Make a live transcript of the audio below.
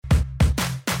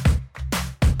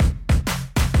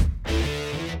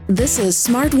This is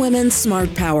Smart Women,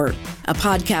 Smart Power, a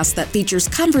podcast that features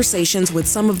conversations with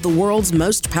some of the world's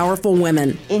most powerful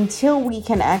women. Until we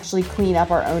can actually clean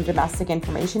up our own domestic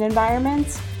information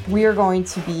environments, we are going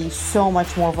to be so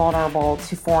much more vulnerable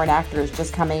to foreign actors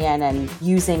just coming in and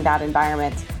using that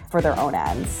environment for their own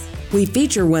ends. We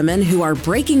feature women who are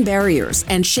breaking barriers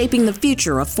and shaping the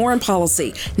future of foreign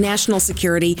policy, national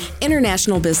security,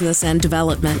 international business, and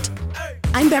development.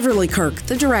 I'm Beverly Kirk,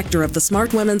 the director of the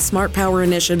Smart Women, Smart Power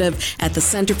initiative at the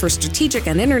Center for Strategic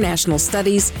and International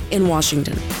Studies in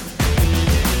Washington.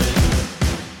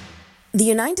 The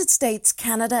United States,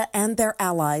 Canada, and their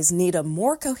allies need a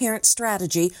more coherent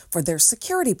strategy for their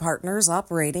security partners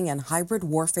operating in hybrid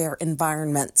warfare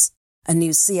environments. A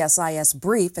new CSIS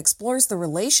brief explores the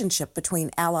relationship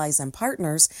between allies and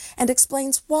partners and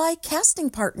explains why casting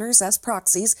partners as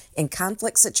proxies in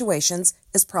conflict situations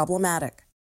is problematic.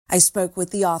 I spoke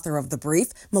with the author of the brief,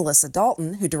 Melissa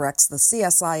Dalton, who directs the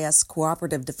CSIS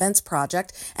Cooperative Defense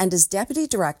Project and is Deputy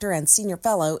Director and Senior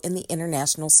Fellow in the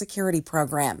International Security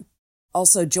Program.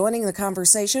 Also joining the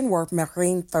conversation were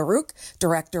Mehreen Farooq,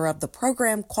 Director of the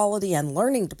Program Quality and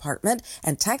Learning Department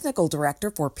and Technical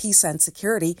Director for Peace and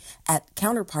Security at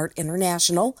Counterpart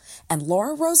International, and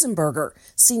Laura Rosenberger,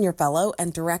 Senior Fellow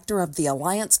and Director of the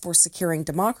Alliance for Securing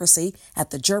Democracy at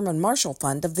the German Marshall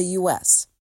Fund of the U.S.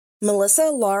 Melissa,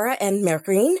 Laura, and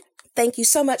Mehreen, thank you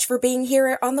so much for being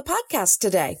here on the podcast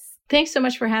today. Thanks so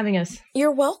much for having us.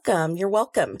 You're welcome. You're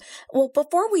welcome. Well,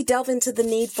 before we delve into the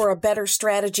need for a better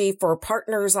strategy for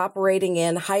partners operating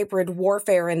in hybrid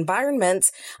warfare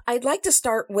environments, I'd like to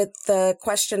start with the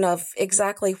question of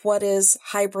exactly what is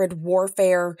hybrid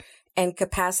warfare and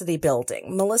capacity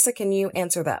building. Melissa, can you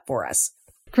answer that for us?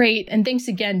 Great. And thanks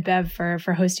again, Bev,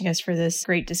 for hosting us for this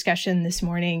great discussion this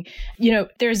morning. You know,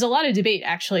 there's a lot of debate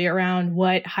actually around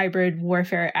what hybrid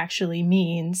warfare actually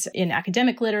means in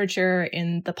academic literature,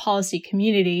 in the policy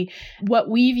community. What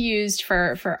we've used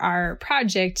for our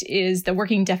project is the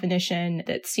working definition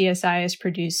that CSIS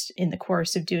produced in the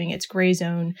course of doing its gray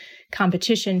zone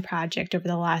competition project over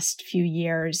the last few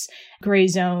years. Gray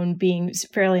zone being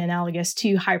fairly analogous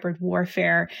to hybrid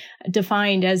warfare,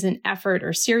 defined as an effort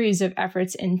or series of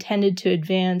efforts intended to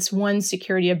advance one's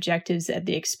security objectives at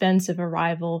the expense of a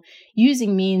rival,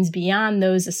 using means beyond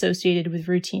those associated with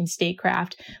routine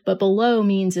statecraft, but below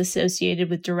means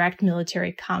associated with direct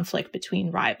military conflict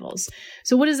between rivals.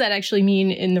 So what does that actually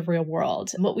mean in the real world?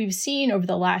 And what we've seen over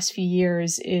the last few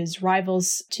years is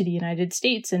rivals to the United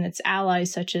States and its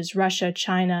allies, such as Russia,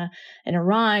 China, and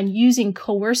Iran, using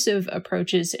coercive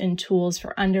approaches and tools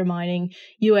for undermining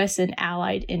U.S. and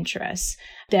allied interests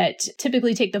that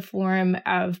typically take the form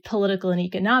of political and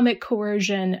economic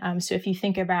coercion. So if you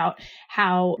think about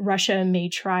how Russia may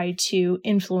try to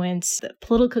influence the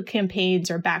political campaigns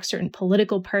or back certain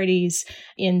political parties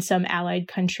in some allied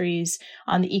countries.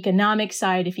 On the economic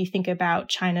side, if you think about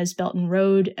China's Belt and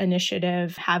Road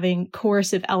Initiative having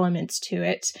coercive elements to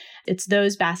it, it's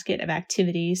those basket of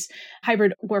activities.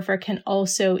 Hybrid warfare can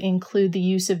also include the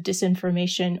use of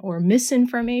disinformation or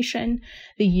misinformation,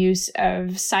 the use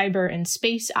of cyber and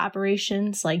space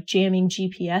operations like jamming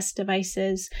GPS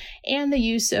devices, and the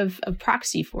use of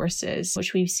proxy forces,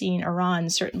 which we've seen Iran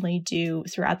certainly do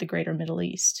throughout the greater Middle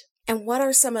East. And what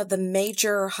are some of the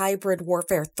major hybrid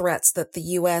warfare threats that the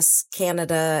U.S.,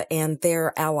 Canada, and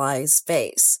their allies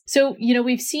face? So,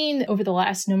 we've seen over the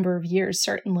last number of years,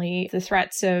 certainly, the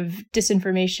threats of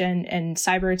disinformation and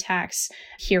cyber attacks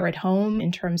here at home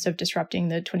in terms of disrupting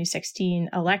the 2016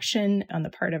 election on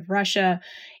the part of Russia,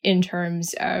 in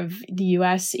terms of the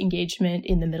U.S. engagement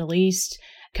in the Middle East,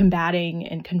 combating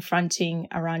and confronting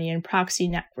Iranian proxy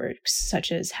networks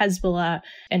such as Hezbollah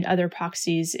and other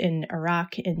proxies in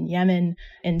Iraq, in Yemen,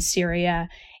 and Syria.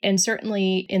 And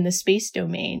certainly in the space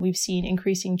domain, we've seen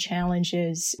increasing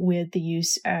challenges with the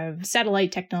use of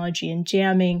satellite technology and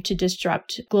jamming to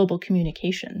disrupt global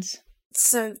communications.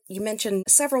 So you mentioned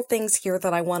several things here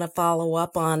that I want to follow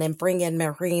up on and bring in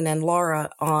Mehreen and Laura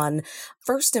on.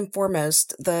 First and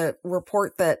foremost, the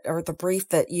report or the brief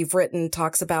that you've written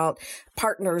talks about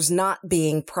partners not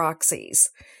being proxies.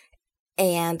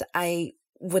 And I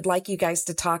would like you guys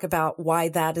to talk about why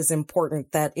that is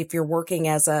important, that if you're working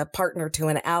as a partner to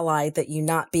an ally, that you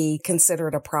not be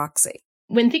considered a proxy.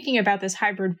 When thinking about this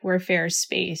hybrid warfare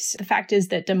space, the fact is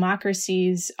that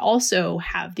democracies also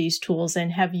have these tools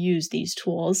and have used these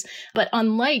tools. But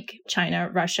unlike China,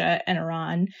 Russia, and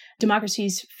Iran,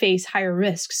 democracies face higher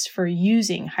risks for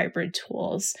using hybrid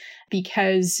tools.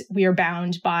 because we are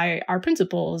bound by our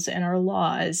principles and our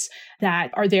laws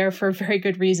that are there for very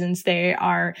good reasons. They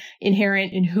are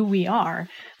inherent in who we are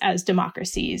as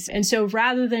democracies. And so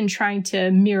rather than trying to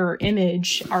mirror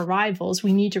image our rivals,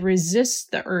 we need to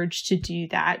resist the urge to do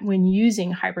that when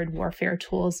using hybrid warfare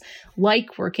tools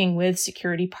like working with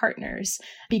security partners,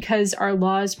 because our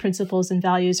laws, principles, and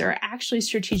values are actually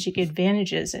strategic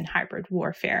advantages in hybrid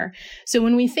warfare. So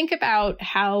when we think about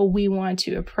how we want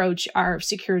to approach our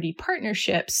security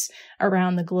partnerships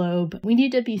around the globe, we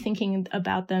need to be thinking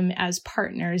about them as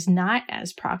partners, not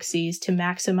as proxies, to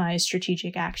maximize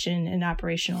strategic action and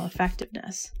operational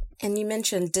effectiveness. And you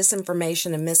mentioned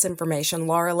disinformation and misinformation.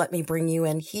 Laura, let me bring you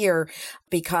in here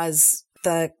because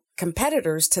the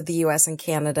competitors to the U.S. and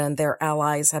Canada and their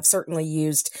allies have certainly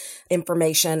used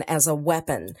information as a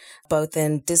weapon, both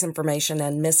in disinformation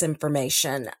and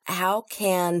misinformation. How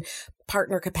can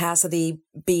partner capacity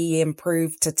be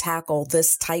improved to tackle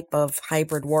this type of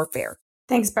hybrid warfare?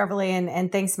 Thanks, Beverly,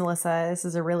 and thanks, Melissa. This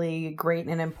is a really great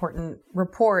and important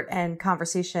report and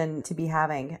conversation to be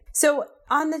having. So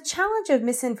on the challenge of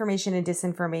misinformation and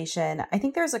disinformation, I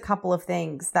think there's a couple of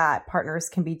things that partners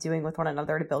can be doing with one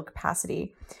another to build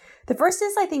capacity. The first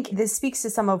is, I think this speaks to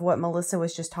some of what Melissa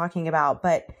was just talking about,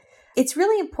 but it's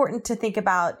really important to think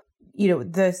about,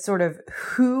 the sort of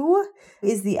who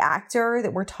is the actor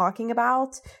that we're talking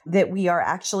about that we are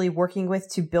actually working with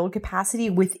to build capacity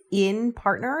within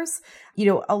partners.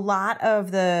 A lot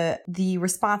of the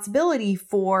responsibility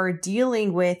for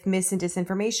dealing with mis and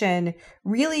disinformation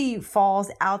really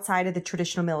falls outside of the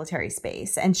traditional military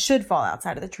space and should fall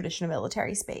outside of the traditional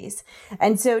military space.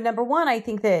 And so number one, I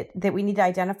think that we need to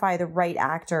identify the right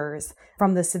actors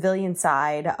from the civilian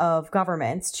side of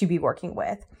governments to be working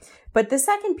with. But the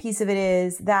second piece of it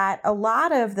is that a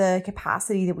lot of the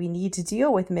capacity that we need to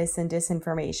deal with mis and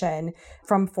disinformation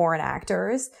from foreign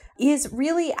actors is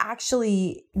really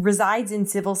actually resides in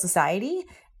civil society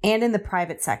and in the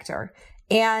private sector.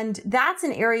 And that's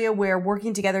an area where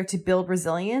working together to build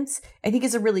resilience, I think,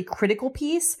 is a really critical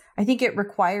piece. I think it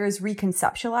requires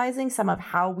reconceptualizing some of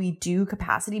how we do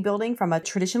capacity building from a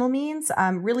traditional means,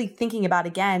 really thinking about,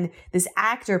 again, this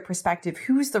actor perspective,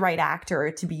 who's the right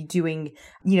actor to be doing,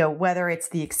 whether it's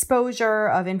the exposure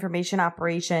of information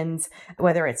operations,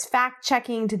 whether it's fact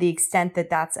checking to the extent that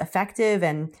that's effective.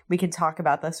 And we can talk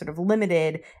about the sort of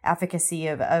limited efficacy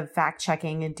of fact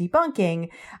checking and debunking.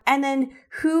 And then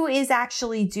who is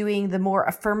actually doing the more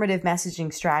affirmative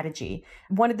messaging strategy.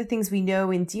 One of the things we know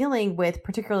in dealing with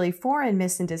particularly foreign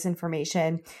mis and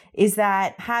disinformation is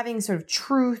that having sort of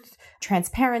truth,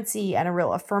 transparency, and a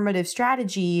real affirmative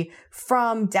strategy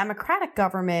from democratic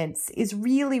governments is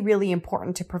really, really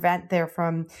important to prevent there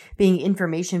from being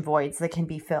information voids that can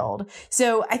be filled.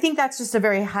 So I think that's just a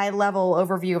very high level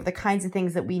overview of the kinds of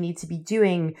things that we need to be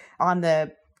doing on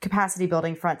the capacity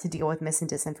building front to deal with mis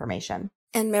and disinformation.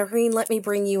 And Mehreen, let me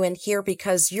bring you in here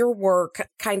because your work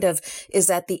kind of is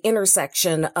at the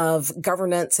intersection of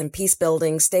governance and peace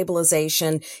building,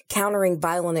 stabilization, countering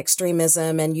violent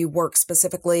extremism, and you work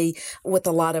specifically with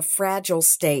a lot of fragile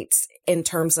states in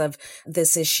terms of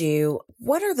this issue.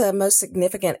 What are the most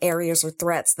significant areas or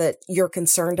threats that you're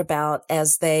concerned about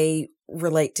as they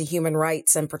relate to human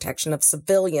rights and protection of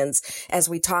civilians as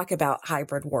we talk about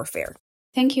hybrid warfare?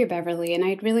 Thank you, Beverly. And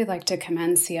I'd really like to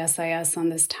commend CSIS on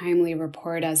this timely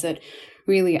report as it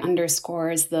really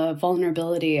underscores the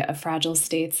vulnerability of fragile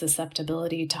states'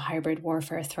 susceptibility to hybrid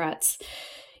warfare threats.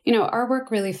 Our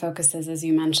work really focuses, as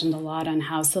you mentioned, a lot on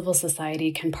how civil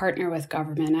society can partner with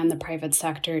government and the private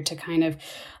sector to kind of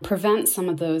prevent some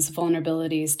of those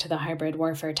vulnerabilities to the hybrid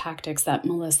warfare tactics that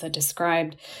Melissa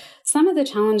described. Some of the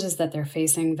challenges that they're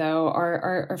facing, though,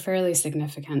 are fairly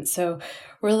significant. So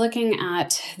we're looking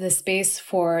at the space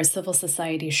for civil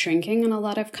society shrinking in a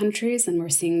lot of countries, and we're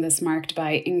seeing this marked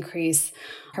by increased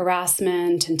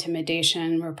harassment,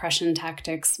 intimidation, repression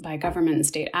tactics by government and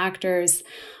state actors,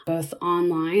 both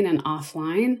online and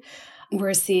offline.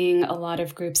 We're seeing a lot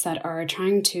of groups that are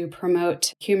trying to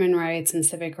promote human rights and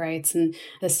civic rights, and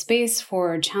the space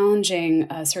for challenging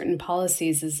certain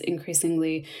policies is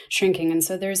increasingly shrinking. And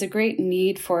so there's a great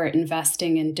need for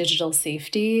investing in digital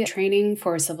safety training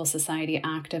for civil society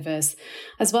activists,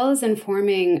 as well as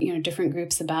informing, different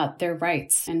groups about their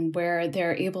rights and where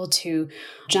they're able to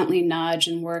gently nudge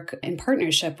and work in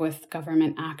partnership with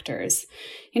government actors.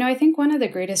 I think one of the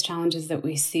greatest challenges that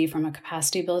we see from a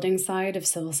capacity building side of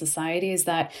civil society is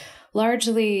that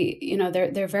largely,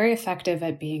 they're very effective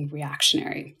at being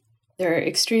reactionary. They're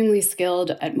extremely skilled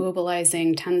at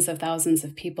mobilizing tens of thousands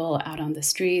of people out on the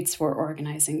streets for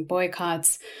organizing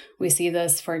boycotts. We see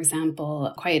this, for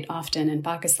example, quite often in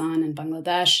Pakistan and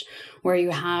Bangladesh, where you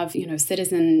have,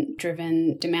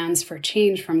 citizen-driven demands for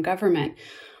change from government.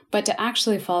 But to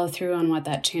actually follow through on what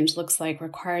that change looks like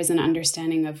requires an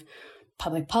understanding of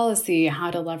public policy, how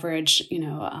to leverage,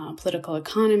 political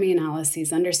economy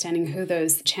analyses, understanding who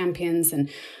those champions and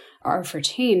are for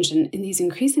change. And in these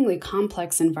increasingly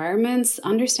complex environments,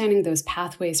 understanding those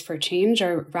pathways for change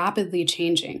are rapidly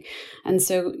changing. And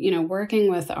so, working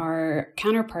with our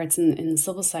counterparts in the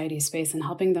civil society space and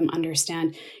helping them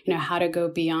understand, how to go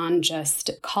beyond just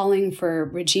calling for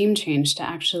regime change to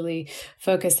actually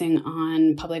focusing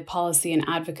on public policy and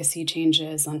advocacy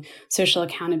changes, on social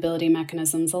accountability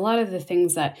mechanisms. A lot of the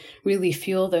things that really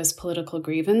fuel those political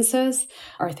grievances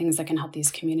are things that can help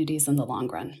these communities in the long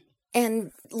run.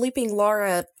 And looping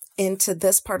Laura into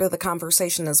this part of the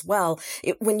conversation as well,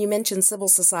 when you mention civil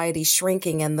society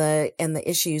shrinking and the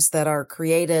issues that are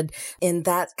created in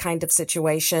that kind of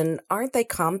situation, aren't they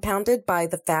compounded by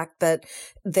the fact that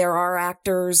there are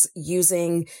actors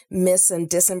using mis and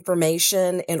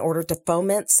disinformation in order to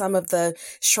foment some of the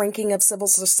shrinking of civil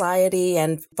society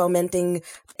and fomenting,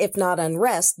 if not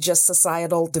unrest, just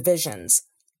societal divisions?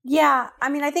 Yeah,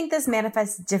 I think this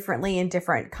manifests differently in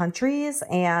different countries.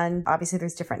 And obviously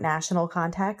there's different national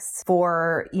contexts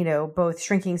for, both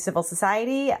shrinking civil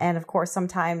society. And of course,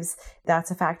 sometimes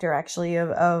that's a factor actually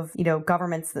of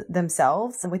governments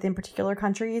themselves within particular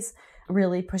countries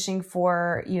really pushing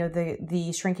for,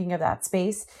 the shrinking of that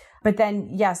space. But then,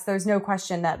 yes, there's no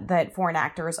question that foreign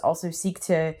actors also seek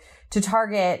to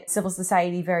target civil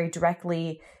society very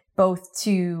directly, both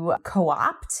to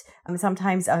co-opt,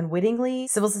 sometimes unwittingly,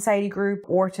 civil society group,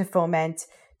 or to foment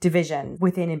division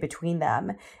within and between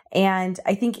them. And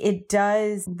I think it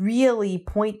does really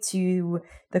point to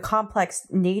the complex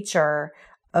nature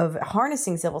of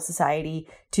harnessing civil society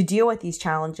to deal with these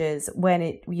challenges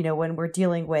when we're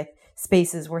dealing with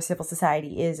spaces where civil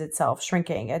society is itself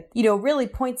shrinking. It, really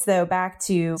points, though, back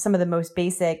to some of the most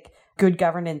basic good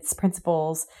governance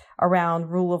principles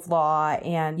around rule of law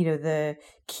and, the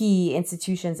key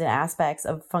institutions and aspects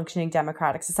of functioning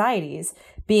democratic societies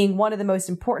being one of the most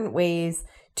important ways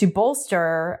to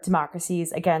bolster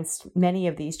democracies against many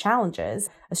of these challenges.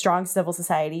 A strong civil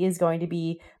society is going to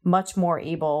be much more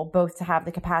able both to have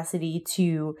the capacity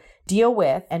to deal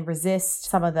with and resist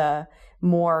some of the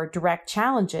more direct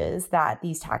challenges that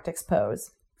these tactics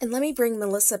pose. And let me bring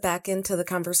Melissa back into the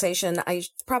conversation. I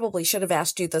probably should have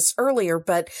asked you this earlier,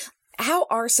 but how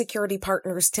are security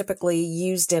partners typically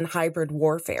used in hybrid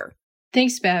warfare?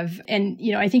 Thanks, Bev. And,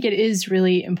 I think it is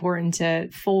really important to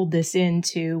fold this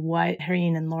into what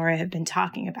Mehreen and Laura have been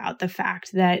talking about, the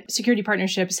fact that security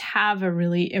partnerships have a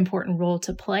really important role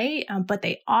to play, but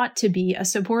they ought to be a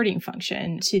supporting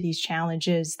function to these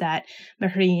challenges that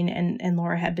Mehreen and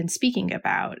Laura have been speaking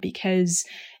about, because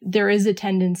there is a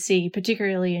tendency,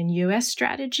 particularly in U.S.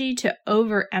 strategy, to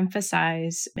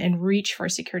overemphasize and reach for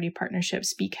security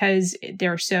partnerships because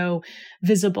they're so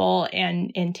visible and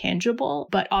intangible,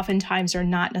 but oftentimes are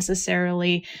not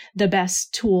necessarily the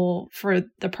best tool for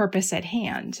the purpose at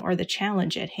hand or the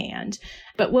challenge at hand.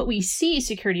 But what we see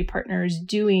security partners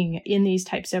doing in these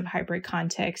types of hybrid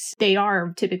contexts, they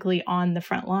are typically on the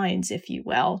front lines, if you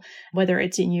will, whether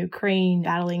it's in Ukraine,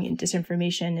 battling in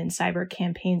disinformation and cyber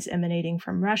campaigns emanating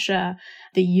from Russia,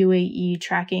 the UAE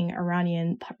tracking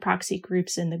Iranian proxy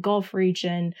groups in the Gulf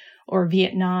region, or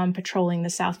Vietnam patrolling the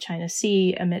South China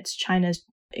Sea amidst China's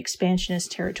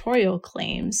expansionist territorial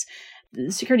claims. The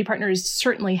security partners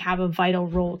certainly have a vital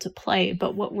role to play,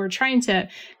 but what we're trying to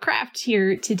craft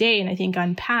here today, and I think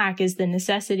unpack, is the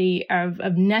necessity of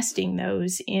nesting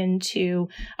those into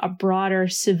a broader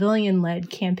civilian-led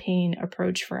campaign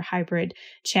approach for hybrid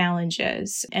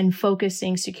challenges and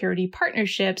focusing security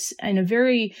partnerships in a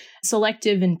very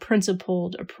selective and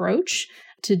principled approach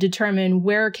to determine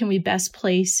where can we best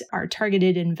place our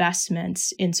targeted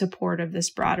investments in support of this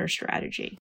broader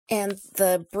strategy. And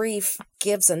the brief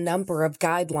gives a number of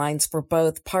guidelines for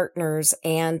both partners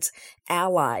and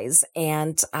allies.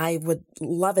 And I would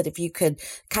love it if you could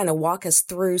kind of walk us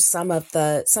through some of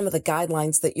the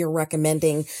guidelines that you're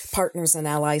recommending partners and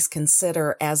allies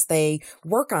consider as they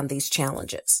work on these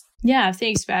challenges. Yeah,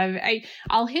 thanks, Bev.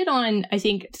 I'll hit on, I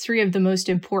think, three of the most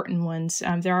important ones.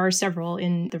 There are several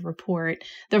in the report.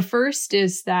 The first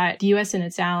is that the U.S. and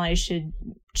its allies should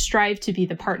strive to be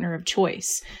the partner of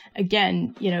choice.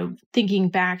 Again, thinking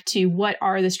back to what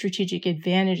are the strategic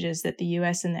advantages that the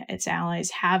U.S. and its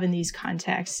allies have in these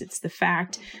contexts, it's the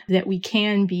fact that we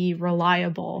can be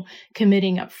reliable,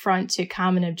 committing upfront to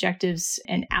common objectives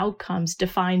and outcomes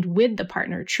defined with the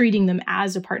partner, treating them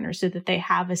as a partner so that they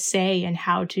have a say in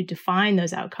how to define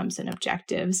those outcomes and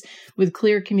objectives, with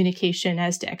clear communication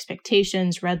as to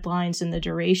expectations, red lines, and the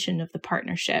duration of the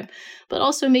partnership, but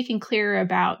also making clear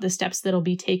about the steps that'll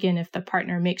be taken if the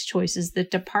partner makes choices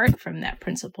that depart from that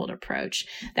principled approach.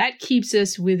 That keeps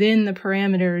us within the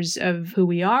parameters of who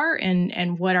we are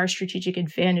and what our strategic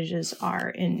advantages are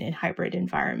in hybrid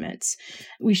environments.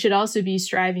 We should also be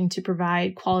striving to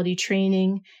provide quality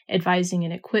training, advising,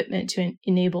 and equipment to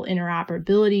enable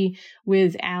interoperability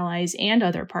with allies and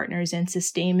other partners, and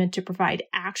sustainment to provide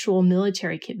actual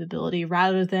military capability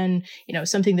rather than,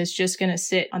 something that's just going to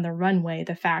sit on the runway.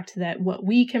 The fact that what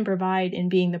we can provide in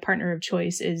being the partner of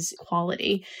choice is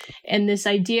quality. And this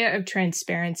idea of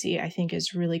transparency, I think,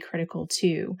 is really critical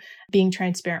too. Being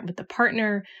transparent with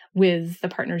the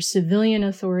partner's civilian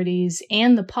authorities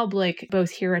and the public, both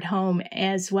here at home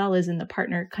as well as in the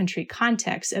partner country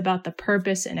context, about the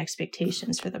purpose and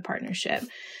expectations for the partnership.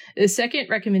 The second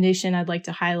recommendation I'd like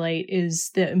to highlight is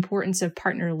the importance of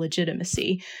partner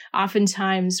legitimacy.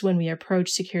 Oftentimes, when we approach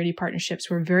security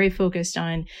partnerships, we're very focused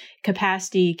on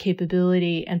capacity,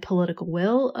 capability, and political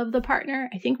will of the partner.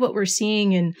 I think what we're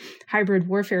seeing in hybrid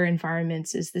warfare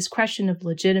environments is this question of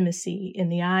legitimacy in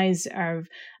the eyes of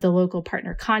the local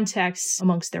partner context,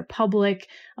 amongst their public,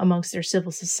 amongst their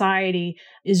civil society,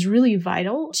 is really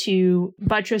vital to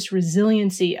buttress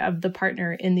resiliency of the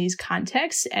partner in these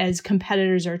contexts as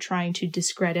competitors are trying to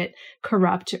discredit,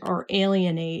 corrupt, or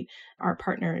alienate our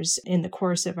partners in the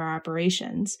course of our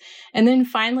operations. And then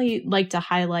finally, like to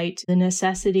highlight the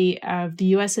necessity of the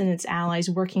U.S. and its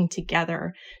allies working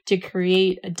together to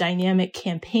create a dynamic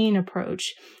campaign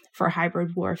approach for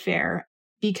hybrid warfare.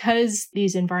 Because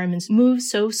these environments move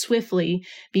so swiftly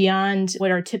beyond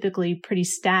what are typically pretty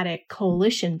static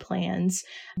coalition plans,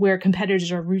 where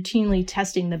competitors are routinely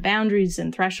testing the boundaries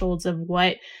and thresholds of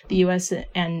what the U.S.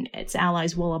 and its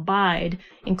allies will abide,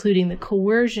 including the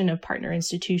coercion of partner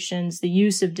institutions, the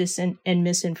use of and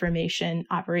misinformation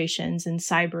operations, and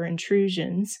cyber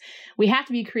intrusions. We have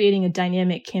to be creating a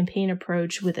dynamic campaign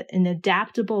approach with an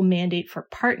adaptable mandate for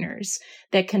partners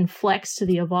that can flex to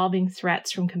the evolving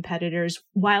threats from competitors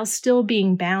while still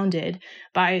being bounded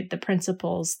by the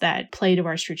principles that play to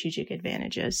our strategic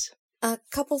advantages. A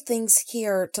couple things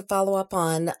here to follow up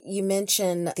on. You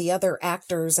mentioned the other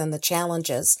actors and the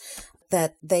challenges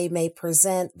that they may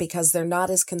present because they're not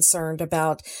as concerned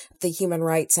about the human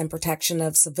rights and protection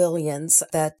of civilians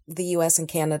that the U.S. and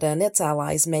Canada and its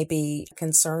allies may be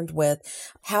concerned with.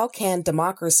 How can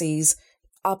democracies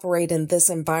operate in this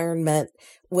environment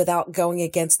without going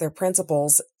against their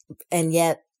principles and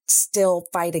yet still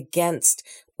fight against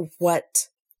what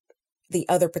the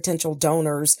other potential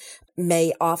donors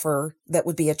may offer that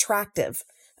would be attractive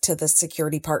to the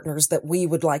security partners that we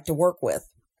would like to work with?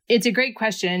 It's a great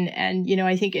question. And,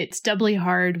 I think it's doubly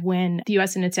hard when the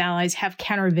U.S. and its allies have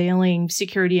countervailing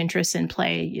security interests in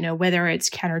play, whether it's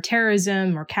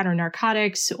counterterrorism or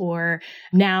counter-narcotics, or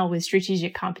now with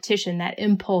strategic competition, that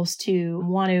impulse to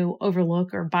want to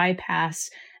overlook or bypass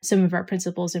some of our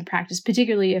principles in practice,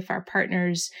 particularly if our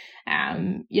partners,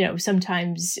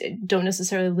 sometimes don't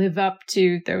necessarily live up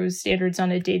to those standards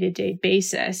on a day-to-day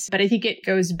basis. But I think it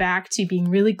goes back to being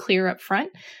really clear up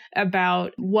front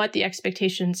about what the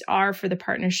expectations are for the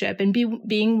partnership and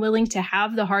being willing to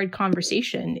have the hard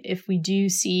conversation if we do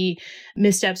see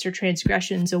missteps or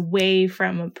transgressions away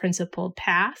from a principled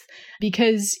path.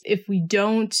 Because if we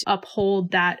don't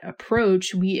uphold that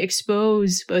approach, we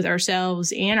expose both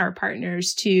ourselves and our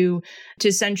partners to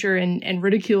censure and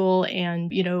ridicule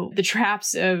and, the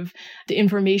traps of the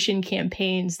information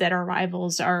campaigns that our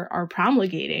rivals are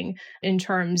promulgating in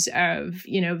terms of,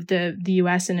 the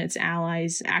U.S. and its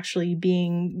allies actually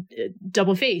being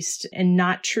double-faced and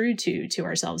not true to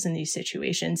ourselves in these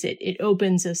situations. It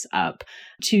opens us up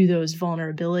to those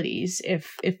vulnerabilities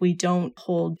if we don't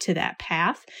hold to that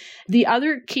path. The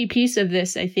other key piece of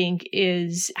this, I think,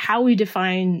 is how we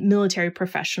define military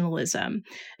professionalism.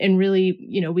 And really,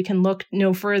 we can look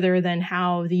no further than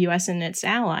how the U.S. and its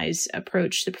allies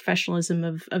approach the professionalism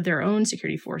of their own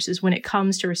security forces when it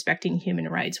comes to respecting human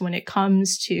rights, when it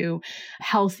comes to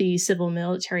healthy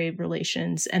civil-military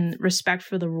relations and respect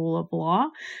for the rule of law.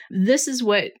 This is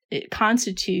what it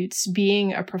constitutes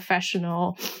being a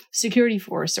professional security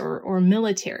force or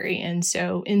military. And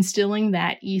so instilling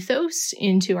that ethos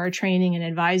into our training and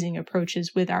advising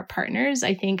approaches with our partners,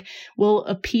 I think, will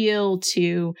appeal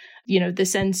to the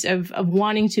sense of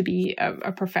wanting to be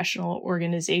a professional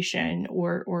organization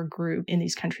or group in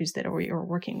these countries that we are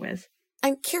working with.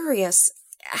 I'm curious,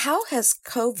 how has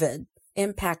COVID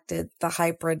impacted the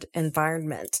hybrid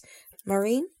environment?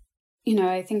 Mehreen?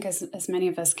 I think as many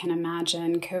of us can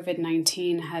imagine,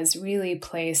 COVID-19 has really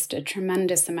placed a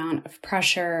tremendous amount of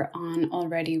pressure on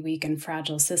already weak and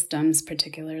fragile systems,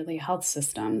 particularly health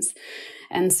systems.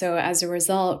 And so as a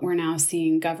result, we're now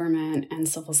seeing government and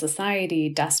civil society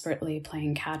desperately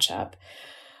playing catch up.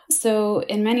 So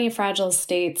in many fragile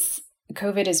states,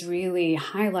 COVID is really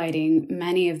highlighting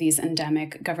many of these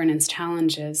endemic governance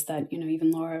challenges that,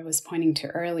 even Laura was pointing to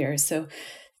earlier. So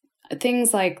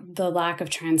things like the lack of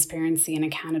transparency and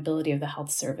accountability of the health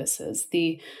services,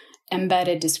 the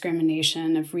embedded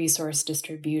discrimination of resource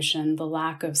distribution, the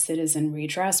lack of citizen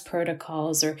redress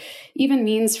protocols, or even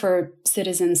means for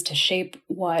citizens to shape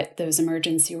what those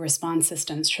emergency response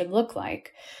systems should look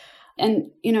like.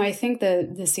 And, I think the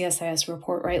CSIS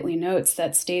report rightly notes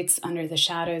that states under the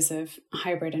shadows of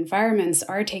hybrid environments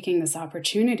are taking this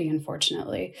opportunity,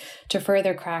 unfortunately, to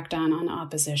further crack down on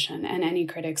opposition and any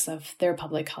critics of their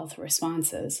public health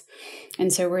responses.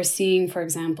 And so we're seeing, for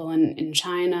example, in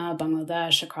China,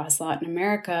 Bangladesh, across Latin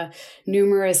America,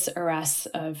 numerous arrests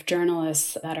of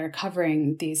journalists that are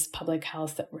covering these public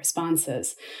health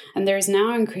responses. And there's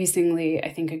now increasingly,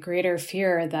 I think, a greater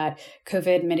fear that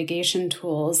COVID mitigation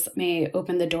tools may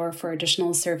open the door for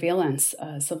additional surveillance,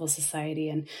 civil society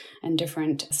and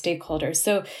different stakeholders.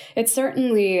 So it's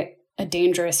certainly a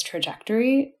dangerous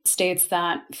trajectory. States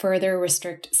that further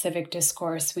restrict civic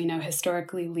discourse, we know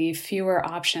historically leave fewer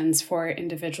options for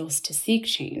individuals to seek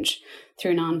change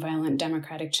through nonviolent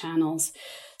democratic channels.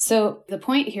 So the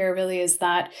point here really is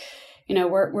that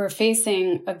we're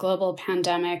facing a global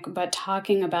pandemic, but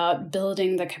talking about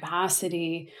building the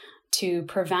capacity to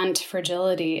prevent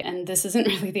fragility. And this isn't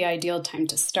really the ideal time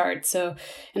to start. So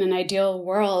in an ideal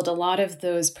world, a lot of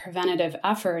those preventative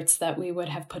efforts that we would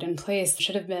have put in place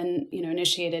should have been,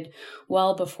 initiated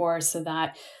well before, so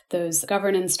that those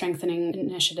governance strengthening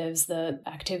initiatives, the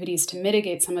activities to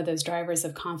mitigate some of those drivers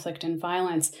of conflict and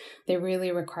violence, they really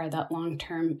require that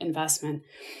long-term investment.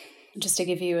 Just to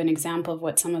give you an example of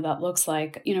what some of that looks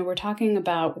like, we're talking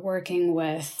about working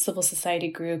with civil society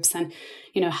groups and,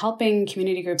 helping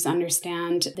community groups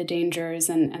understand the dangers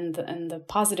and the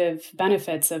positive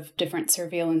benefits of different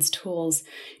surveillance tools,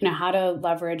 how to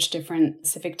leverage different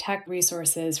civic tech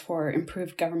resources for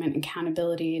improved government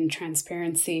accountability and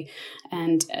transparency,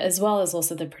 and as well as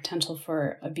also the potential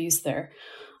for abuse there.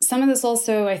 Some of this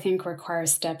also, I think,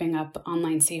 requires stepping up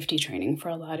online safety training for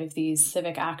a lot of these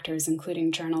civic actors,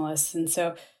 including journalists. And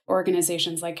so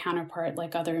organizations like Counterpart,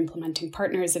 like other implementing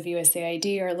partners of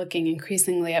USAID, are looking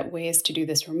increasingly at ways to do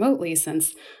this remotely,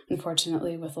 since,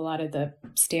 unfortunately, with a lot of the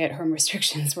stay-at-home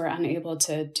restrictions, we're unable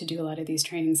to do a lot of these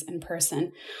trainings in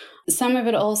person. Some of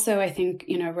it also, I think,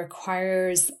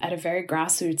 requires at a very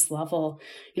grassroots level,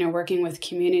 working with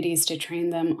communities to train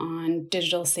them on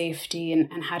digital safety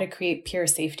and how to create peer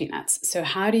safety nets. So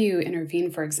how do you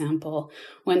intervene, for example,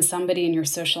 when somebody in your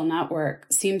social network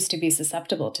seems to be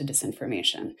susceptible to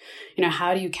disinformation?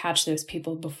 How do you catch those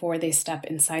people before they step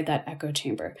inside that echo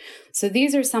chamber? So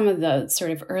these are some of the sort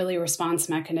of early response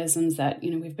mechanisms that,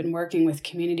 we've been working with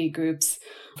community groups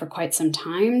for quite some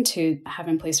time to have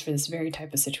in place for this very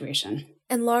type of situation.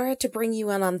 And Laura, to bring you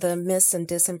in on the mis and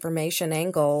disinformation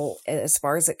angle, as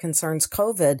far as it concerns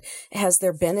COVID, has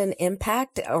there been an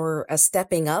impact or a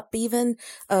stepping up even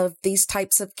of these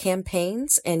types of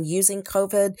campaigns and using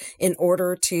COVID in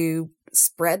order to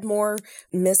spread more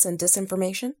mis and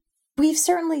disinformation? We've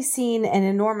certainly seen an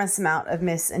enormous amount of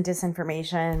mis and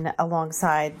disinformation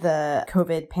alongside the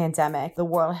COVID pandemic. The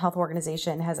World Health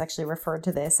Organization has actually referred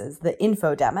to this as the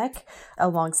infodemic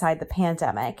alongside the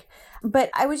pandemic.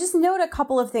 But I would just note a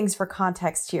couple of things for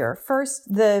context here.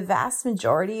 First, the vast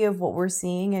majority of what we're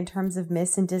seeing in terms of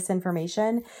mis and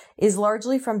disinformation is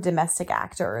largely from domestic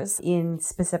actors in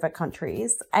specific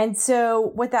countries. And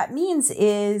so what that means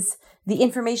is the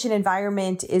information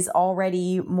environment is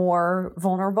already more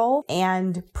vulnerable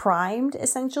and primed,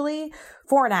 essentially,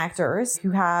 foreign actors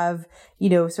who have,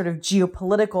 sort of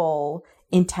geopolitical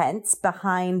intents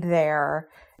behind their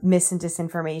mis and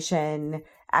disinformation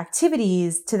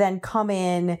activities to then come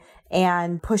in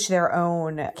and push their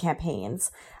own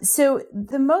campaigns. So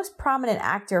the most prominent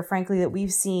actor, frankly, that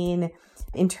we've seen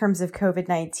in terms of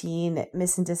COVID-19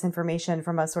 mis and disinformation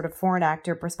from a sort of foreign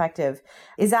actor perspective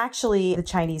is actually the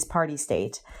Chinese party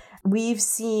state. We've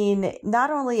seen not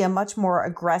only a much more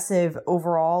aggressive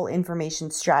overall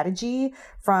information strategy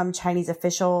from Chinese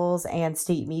officials and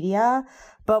state media,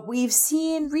 But we've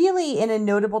seen really in a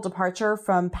notable departure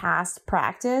from past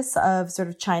practice of sort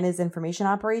of China's information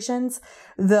operations,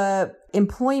 the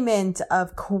employment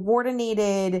of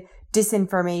coordinated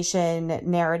disinformation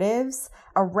narratives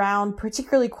around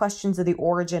particularly questions of the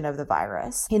origin of the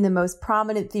virus. In the most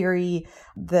prominent theory,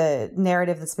 the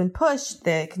narrative that's been pushed,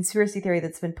 the conspiracy theory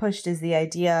that's been pushed, is the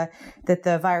idea that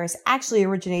the virus actually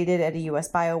originated at a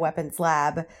U.S. bioweapons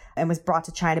lab and was brought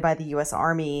to China by the U.S.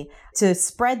 Army. To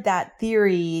spread that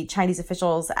theory, Chinese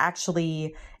officials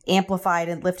actually amplified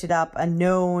and lifted up a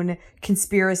known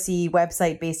conspiracy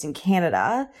website based in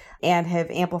Canada and have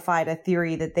amplified a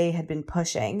theory that they had been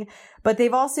pushing. But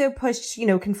they've also pushed,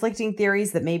 conflicting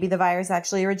theories that maybe the virus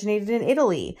actually originated in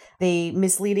Italy. They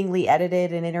misleadingly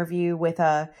edited an interview with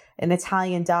an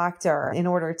Italian doctor in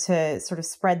order to sort of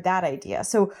spread that idea.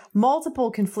 So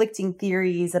multiple conflicting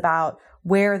theories about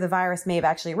where the virus may have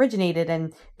actually originated.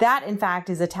 And that, in fact,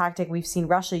 is a tactic we've seen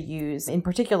Russia use, in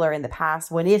particular in the past,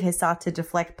 when it has sought to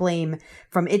deflect blame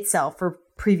from itself for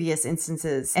previous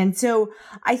instances. And so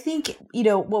I think,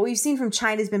 what we've seen from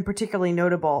China has been particularly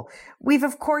notable. We've,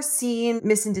 of course, seen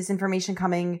mis and disinformation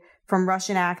coming from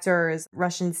Russian actors,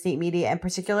 Russian state media in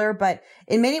particular, but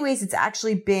in many ways, it's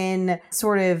actually been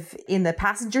sort of in the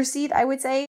passenger seat, I would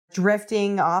say.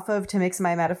 Drifting off of, to mix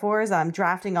my metaphors,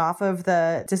 drafting off of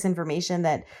the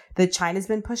disinformation that China's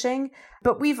been pushing.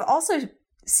 But we've also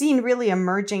seen really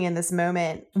emerging in this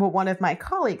moment what one of my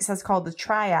colleagues has called the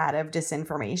triad of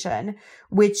disinformation,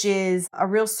 which is a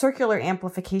real circular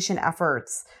amplification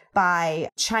efforts by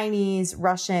Chinese,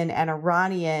 Russian, and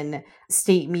Iranian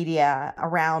state media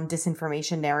around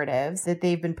disinformation narratives that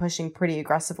they've been pushing pretty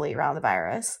aggressively around the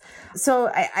virus.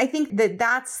 So I think that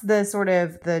that's the sort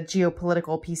of the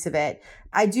geopolitical piece of it.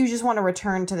 I do just want to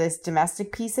return to this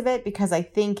domestic piece of it because I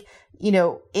think,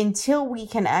 until we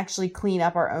can actually clean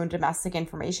up our own domestic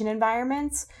information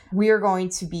environments, we are going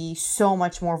to be so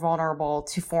much more vulnerable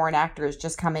to foreign actors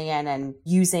just coming in and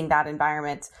using that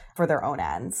environment for their own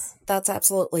ends. That's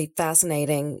absolutely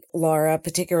fascinating, Laura,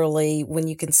 particularly when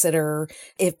you consider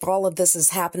if all of this is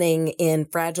happening in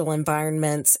fragile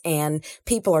environments and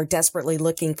people are desperately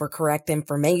looking for correct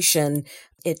information.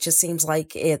 It just seems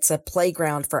like it's a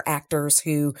playground for actors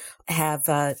who have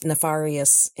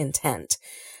nefarious intent.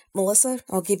 Melissa,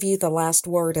 I'll give you the last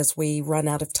word as we run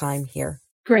out of time here.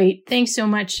 Great. Thanks so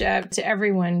much to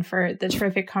everyone for the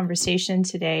terrific conversation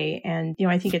today. And,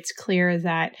 I think it's clear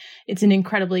that it's an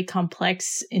incredibly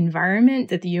complex environment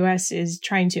that the U.S. is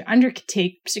trying to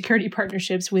undertake security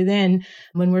partnerships within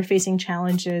when we're facing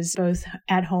challenges both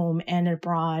at home and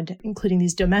abroad, including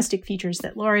these domestic features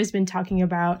that Laura has been talking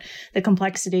about, the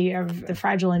complexity of the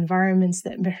fragile environments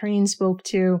that Mehreen spoke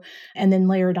to, and then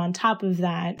layered on top of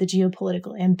that, the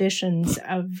geopolitical ambitions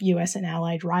of U.S. and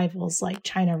allied rivals like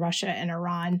China, Russia, and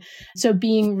Iran. So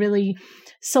being really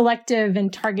selective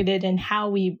and targeted in how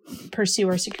we pursue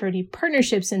our security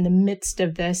partnerships in the midst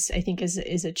of this, I think is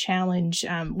a challenge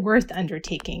worth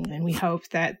undertaking. And we hope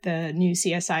that the new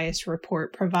CSIS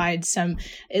report provides some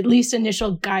at least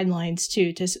initial guidelines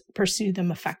to pursue them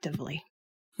effectively.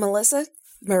 Melissa,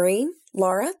 Mehreen,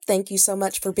 Laura, thank you so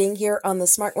much for being here on the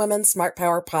Smart Women, Smart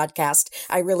Power podcast.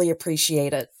 I really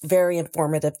appreciate it. Very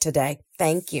informative today.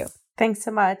 Thank you. Thanks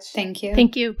so much. Thank you.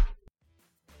 Thank you.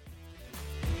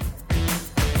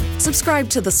 Subscribe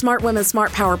to the Smart Women,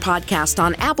 Smart Power podcast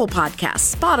on Apple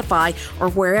Podcasts, Spotify, or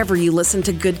wherever you listen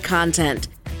to good content.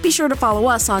 Be sure to follow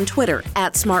us on Twitter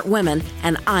 @SmartWomen,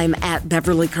 and I'm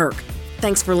 @BeverlyKirk.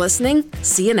 Thanks for listening.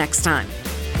 See you next time.